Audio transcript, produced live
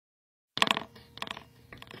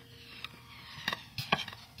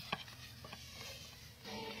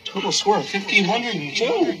Total score of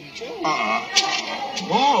 1,502.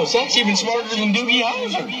 Wow, Zach's even smarter than Doogie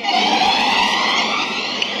Howser.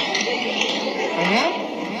 I am?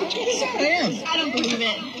 Yes, I am. I don't believe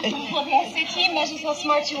it. Well, the SAT measures how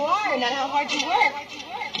smart you are, not how hard you work.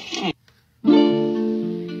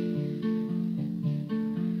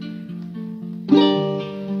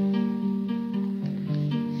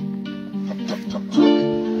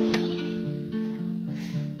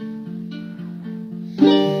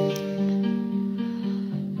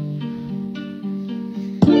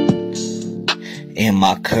 In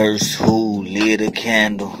my curse, who lit a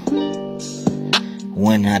candle?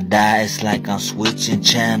 When I die, it's like I'm switching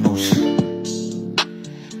channels.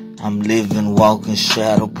 I'm living, walking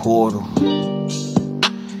shadow portal.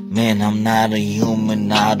 Man, I'm not a human,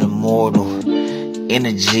 not immortal.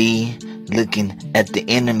 Energy, looking at the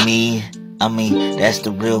enemy. I mean, that's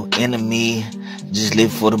the real enemy. Just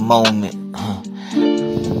live for the moment.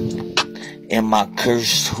 In my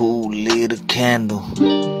curse, who lit a candle?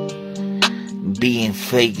 Being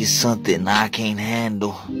fake is something I can't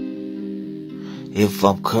handle. If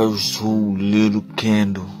I'm cursed, who lit a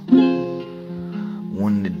candle?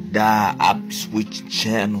 When to die, I be switching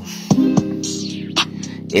channels.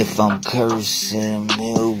 If I'm cursed and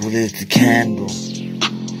I'm lit the candle,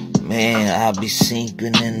 man, I be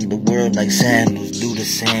sinking in the world like sandals through the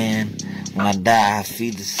sand. When I die, I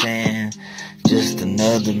feel the sand. Just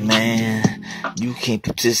another man. You can't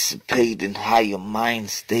participate in higher mind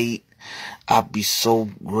state. I be so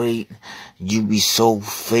great, you be so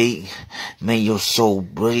fake. Man, your soul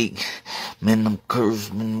break. Man, I'm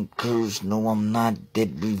cursed, No, I'm not.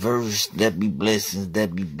 That be verse, that be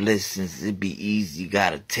blessings, It be easy,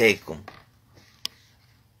 gotta take 'em.